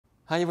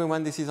Hi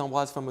everyone, this is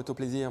Ambroise from Auto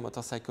Plaisir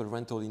Motorcycle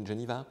Rental in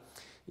Geneva.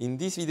 In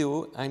this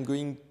video, I'm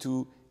going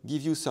to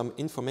give you some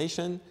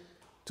information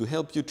to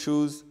help you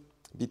choose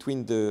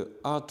between the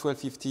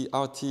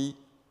R1250RT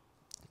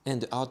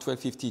and the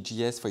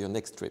R1250GS for your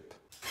next trip.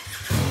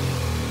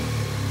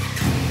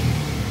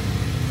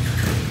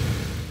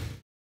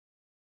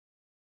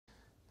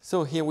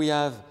 So here we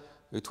have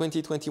the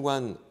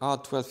 2021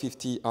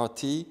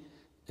 R1250RT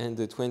and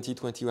the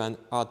 2021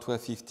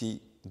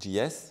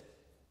 R1250GS.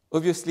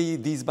 Obviously,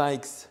 these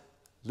bikes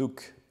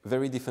look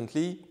very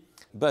differently,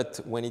 but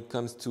when it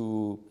comes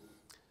to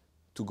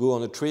go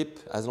on a trip,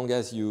 as long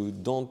as you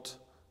don't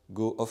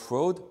go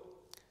off-road,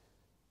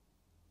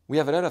 we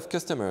have a lot of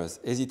customers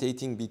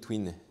hesitating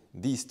between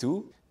these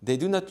two. They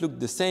do not look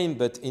the same,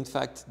 but in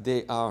fact,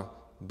 they are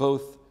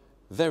both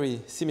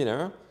very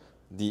similar.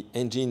 The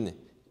engine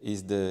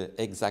is the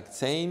exact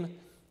same.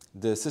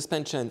 The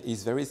suspension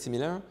is very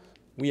similar.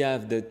 We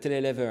have the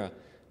telelever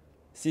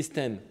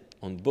system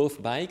on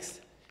both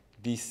bikes.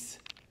 This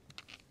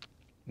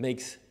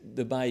makes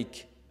the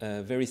bike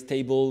very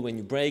stable when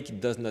you brake. It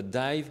does not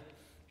dive.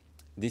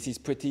 This is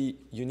pretty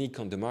unique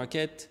on the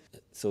market.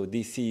 So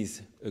this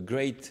is a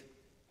great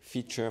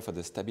feature for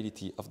the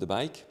stability of the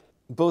bike.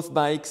 Both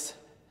bikes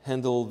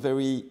handle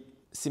very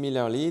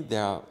similarly. They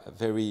are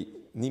very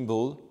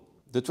nimble.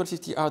 The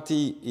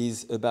 1250RT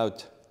is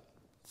about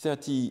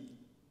 30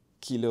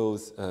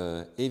 kilos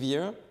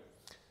heavier,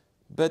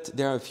 but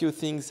there are a few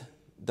things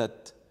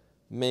that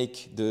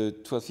make the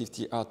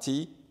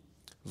 1250RT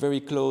very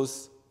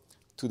close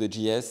to the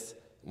GS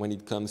when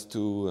it comes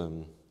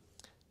to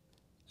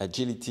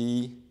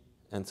agility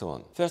and so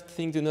on. First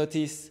thing to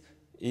notice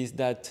is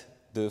that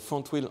the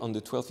front wheel on the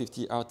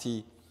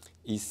 1250RT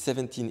is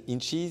 17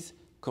 inches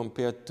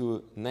compared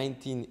to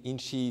 19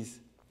 inches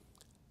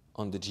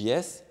on the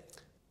GS.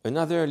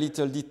 Another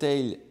little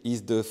detail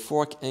is the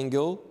fork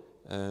angle,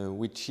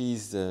 which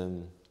is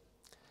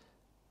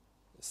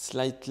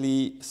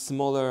slightly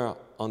smaller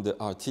on the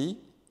RT.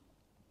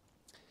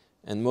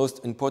 And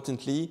most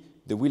importantly,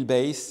 the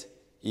wheelbase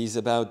is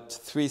about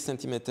 3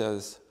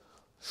 centimeters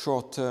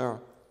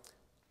shorter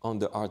on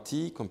the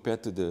RT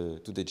compared to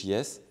the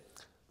GS.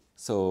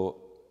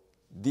 So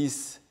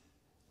these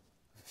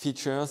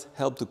features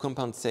help to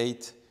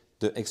compensate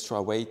the extra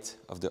weight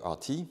of the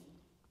RT.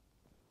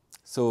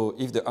 So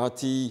if the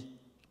RT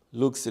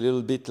looks a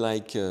little bit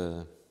like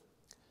an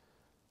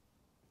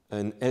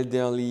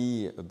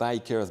elderly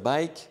biker's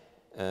bike,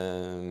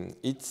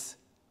 it's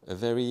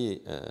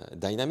very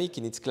dynamic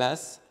in its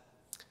class.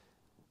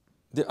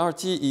 The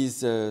RT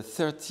is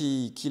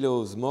 30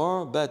 kilos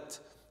more, but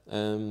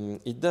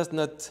it does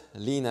not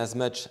lean as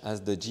much as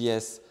the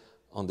GS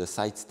on the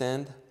side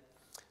stand,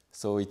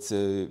 so it's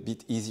a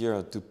bit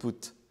easier to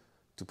put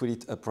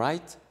it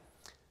upright.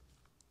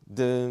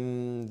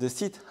 The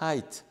seat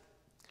height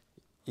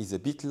is a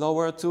bit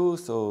lower too,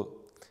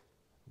 so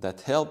that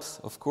helps,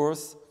 of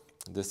course.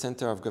 The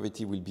center of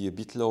gravity will be a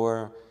bit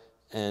lower,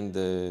 and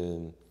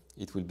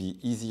it will be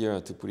easier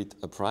to put it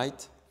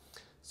upright.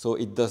 So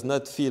it does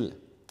not feel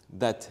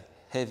that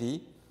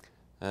heavy.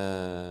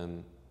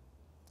 Of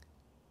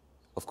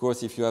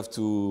course, if you have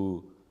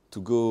to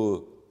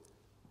go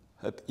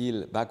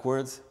uphill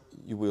backwards,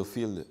 you will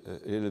feel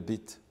a little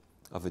bit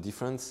of a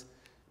difference.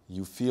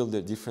 You feel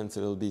the difference a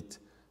little bit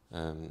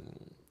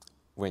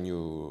when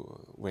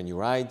you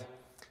ride.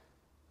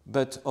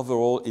 But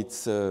overall,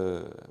 it's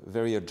a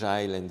very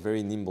agile and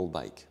very nimble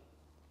bike.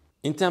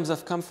 In terms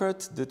of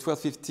comfort, the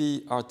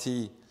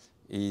 1250RT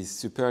is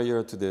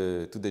superior to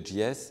the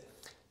GS,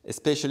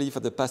 especially for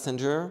the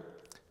passenger.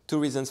 Two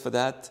reasons for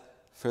that.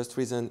 First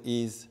reason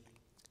is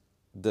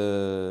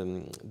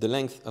the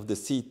length of the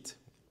seat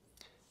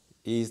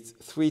is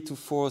 3 to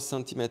 4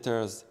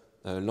 centimeters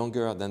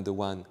longer than the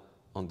one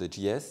on the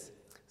GS.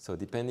 So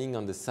depending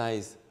on the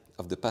size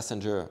of the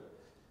passenger,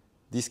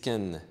 this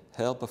can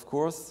help, of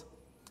course.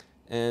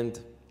 And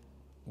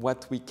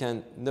what we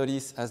can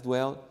notice as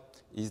well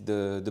is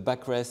the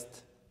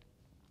backrest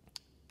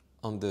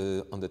on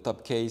the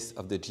top case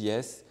of the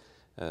GS,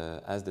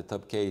 as the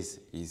top case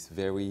is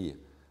very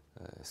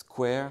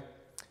square.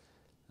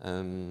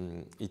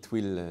 It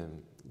will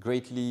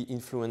greatly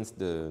influence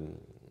the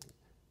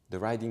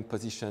riding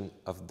position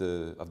of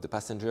the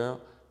passenger,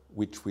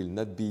 which will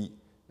not be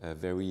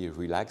very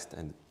relaxed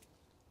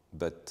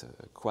but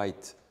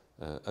quite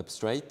up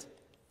straight.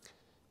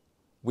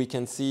 We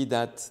can see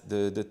that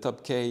the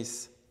top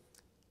case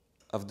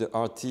of the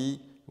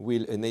RT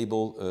will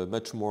enable a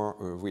much more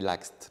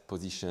relaxed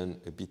position,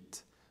 a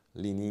bit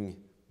leaning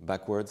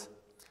backwards.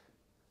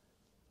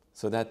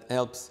 So that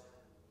helps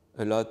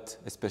a lot,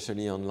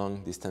 especially on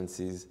long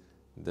distances.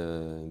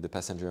 The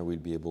passenger will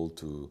be able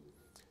to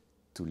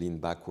lean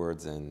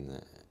backwards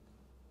and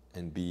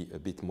be a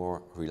bit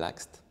more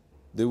relaxed.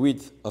 The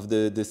width of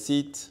the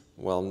seat,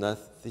 well,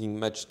 nothing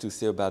much to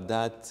say about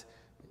that.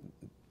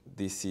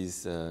 This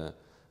is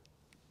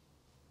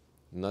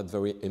not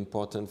very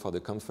important for the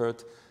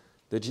comfort.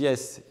 The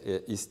GS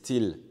is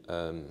still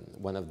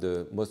one of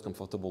the most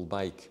comfortable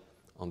bikes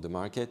on the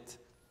market,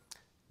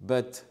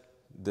 but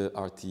the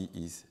RT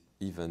is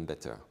even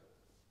better.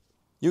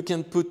 You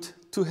can put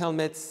two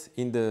helmets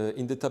in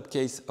the top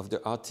case of the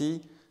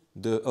RT.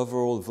 The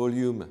overall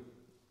volume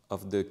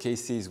of the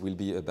cases will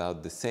be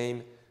about the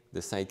same.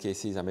 The side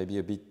cases are maybe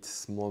a bit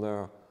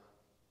smaller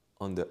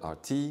on the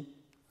RT.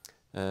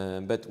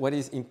 But what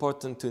is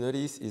important to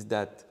notice is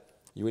that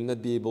you will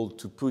not be able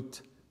to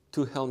put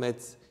two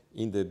helmets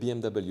in the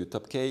BMW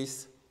top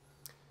case.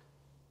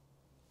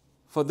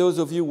 For those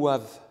of you who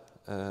have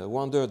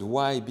wondered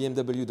why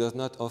BMW does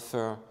not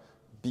offer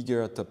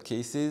bigger top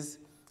cases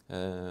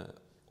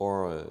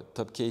or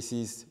top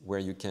cases where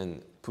you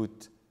can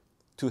put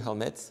two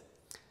helmets,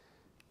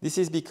 this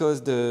is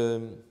because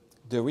the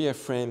rear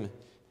frame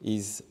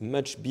is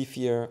much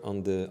beefier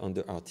on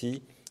the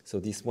RT. So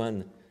this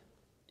one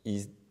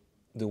is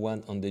the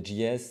one on the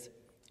GS.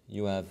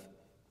 You have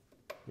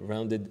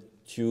rounded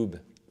tube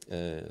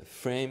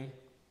frame,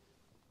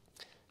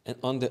 and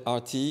on the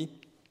RT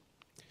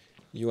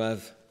you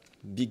have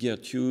bigger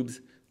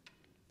tubes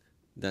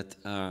that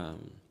are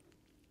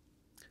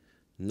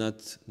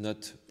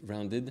not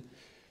rounded.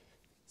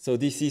 So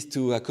this is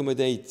to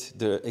accommodate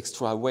the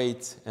extra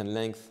weight and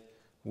length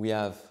we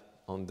have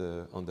on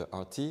the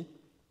RT.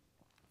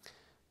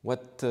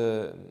 What,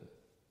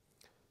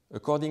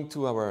 according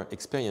to our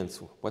experience,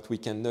 what we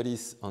can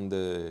notice on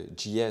the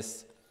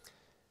GS,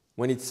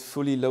 when it's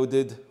fully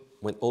loaded,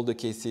 when all the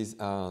cases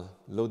are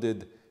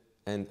loaded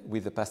and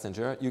with the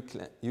passenger,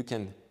 you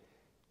can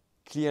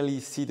clearly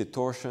see the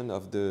torsion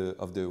of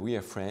the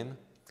rear frame.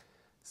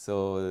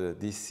 So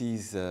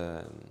this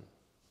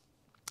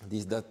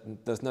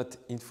does not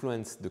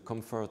influence the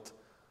comfort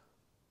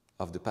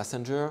of the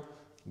passenger,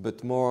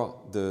 but more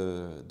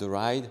the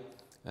ride.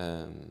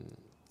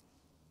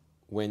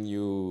 When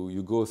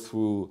you go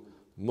through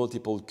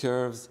multiple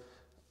curves,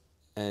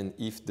 and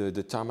if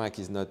the tarmac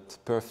is not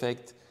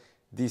perfect,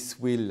 this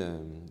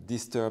will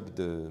disturb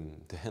the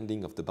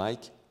handling of the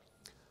bike.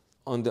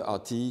 On the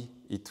RT,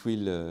 it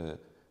will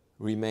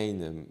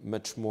remain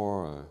much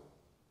more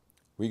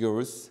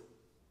rigorous.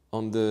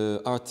 On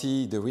the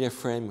RT, the rear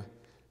frame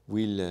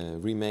will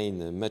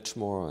remain much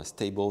more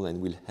stable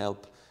and will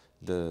help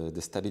the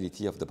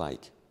stability of the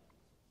bike.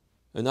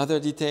 Another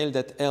detail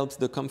that helps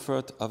the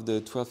comfort of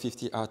the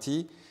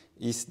 1250RT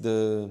is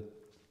the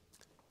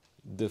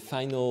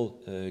final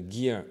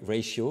gear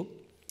ratio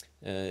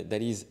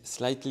that is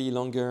slightly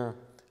longer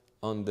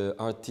on the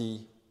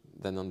RT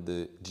than on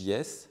the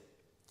GS.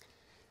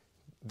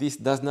 This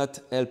does not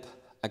help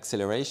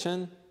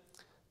acceleration,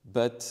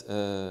 but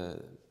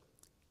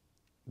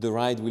the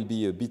ride will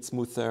be a bit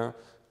smoother.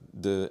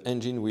 The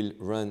engine will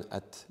run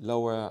at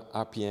lower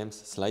RPMs,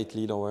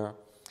 slightly lower,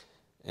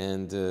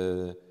 and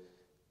the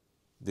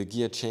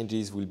gear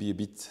changes will be a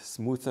bit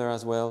smoother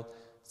as well.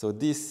 So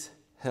this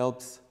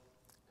helps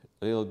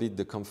a little bit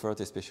the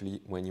comfort,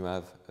 especially when you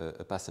have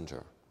a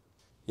passenger.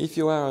 If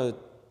you are a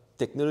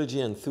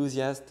technology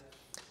enthusiast,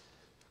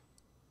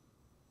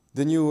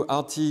 the new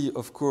RT,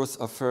 of course,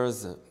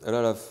 offers a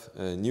lot of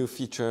new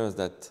features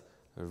that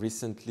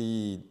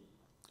recently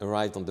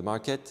arrived on the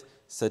market,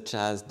 such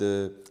as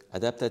the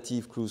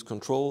adaptive cruise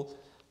control.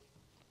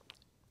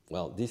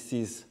 Well, this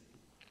is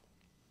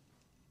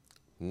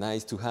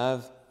nice to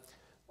have.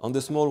 On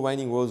the small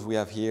winding roads we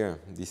have here,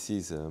 this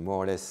is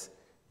more or less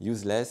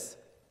useless.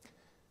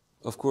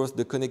 Of course,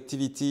 the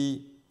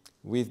connectivity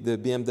with the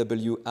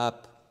BMW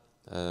app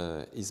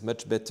is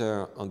much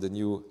better on the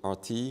new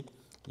RT.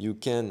 You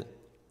can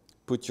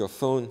put your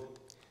phone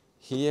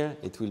here.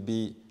 It will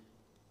be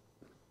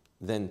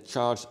then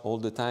charged all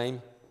the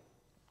time.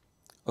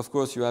 Of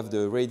course, you have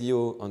the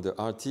radio on the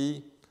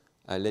RT.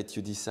 I'll let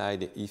you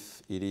decide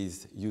if it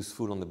is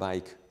useful on the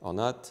bike or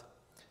not.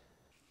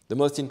 The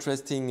most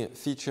interesting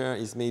feature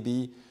is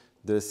maybe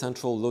the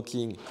central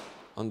locking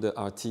on the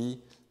RT.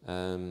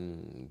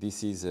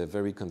 This is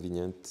very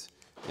convenient,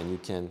 and you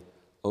can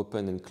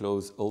open and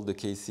close all the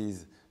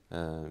cases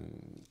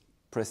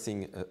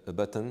pressing a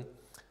button.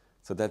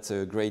 So that's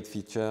a great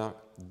feature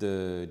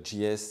the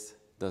GS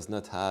does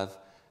not have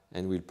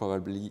and will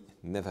probably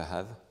never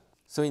have.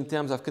 So in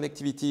terms of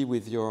connectivity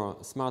with your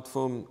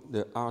smartphone,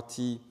 the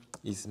RT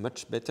is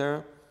much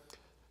better.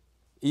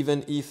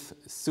 Even if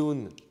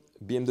soon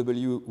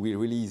BMW will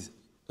release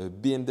a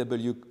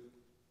BMW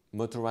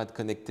Motorrad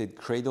connected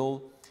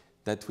cradle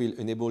that will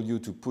enable you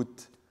to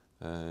put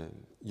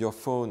your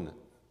phone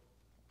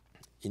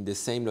in the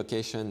same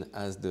location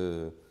as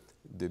the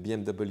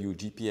BMW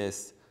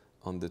GPS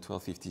on the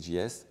 1250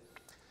 GS.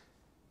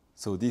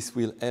 So this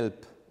will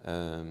help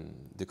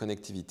the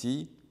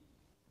connectivity.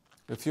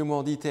 A few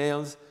more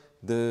details.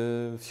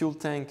 The fuel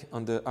tank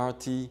on the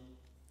RT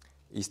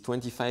is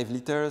 25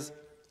 liters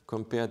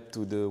compared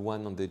to the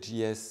one on the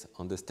GS,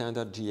 on the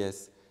standard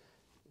GS,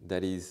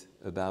 that is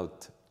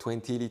about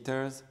 20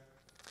 liters.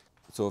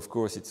 So of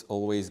course it's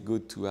always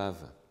good to have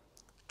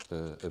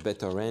a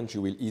better range.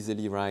 You will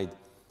easily ride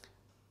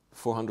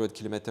 400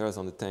 kilometers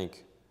on the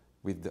tank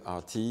with the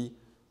RT.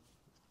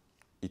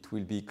 It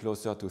will be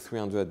closer to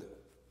 300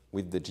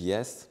 with the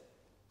GS.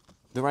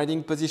 The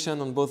riding position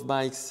on both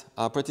bikes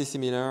are pretty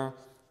similar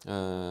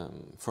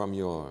from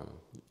your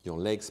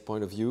legs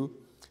point of view.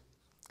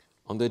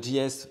 On the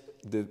GS,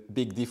 the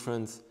big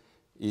difference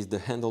is the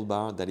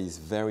handlebar that is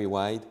very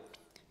wide.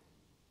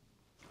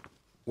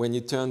 When you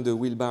turn the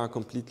wheel bar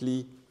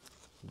completely,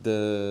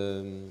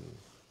 the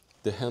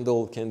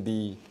handle can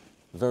be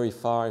very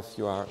far if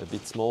you are a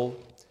bit small.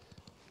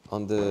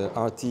 On the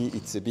RT,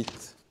 it's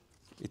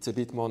a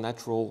bit more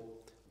natural,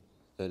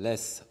 a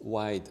less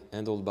wide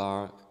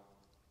handlebar.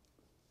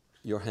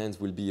 Your hands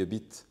will be a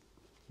bit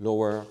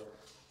lower,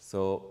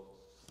 so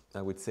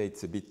I would say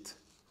it's a bit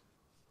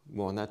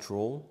more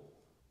natural.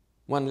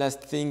 One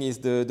last thing is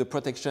the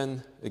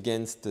protection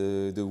against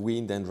the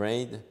wind and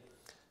rain.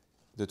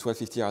 The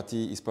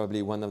 1250RT is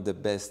probably one of the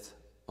best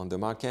on the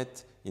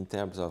market in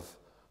terms of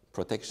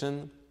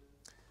protection.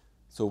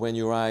 So when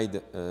you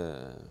ride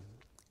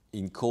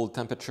in cold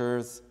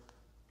temperatures,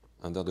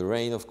 under the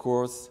rain of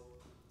course,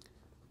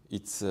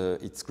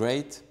 it's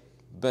great,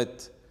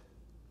 but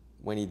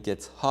when it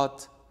gets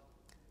hot,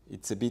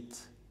 it's a bit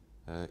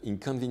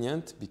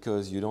inconvenient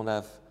because you don't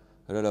have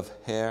a lot of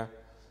hair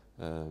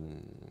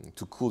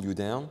to cool you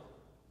down.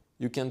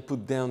 You can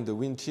put down the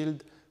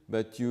windshield,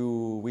 but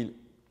you will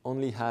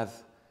only have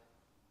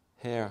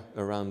hair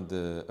around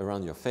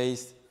your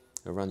face,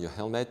 around your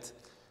helmet.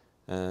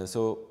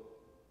 So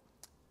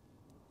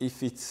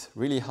if it's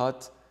really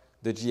hot,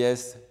 the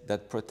GS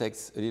that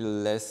protects a little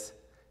less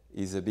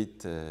is a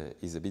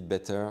bit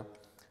better.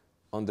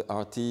 On the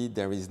RT,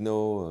 there is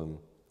no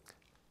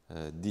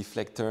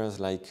deflectors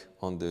like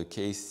on the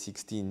Case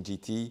 16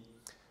 GT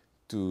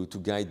to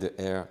guide the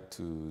air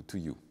to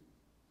you.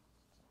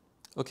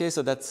 Okay,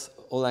 so that's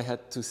all I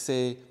had to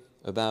say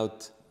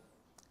about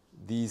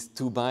these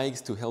two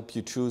bikes to help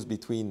you choose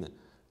between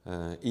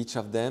each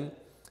of them.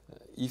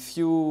 If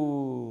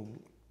you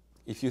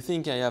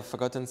think I have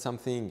forgotten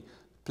something,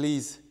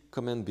 please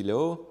comment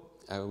below.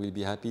 I will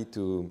be happy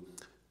to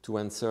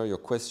answer your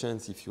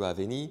questions if you have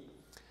any.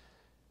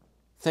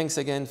 Thanks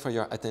again for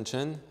your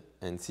attention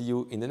and see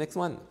you in the next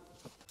one.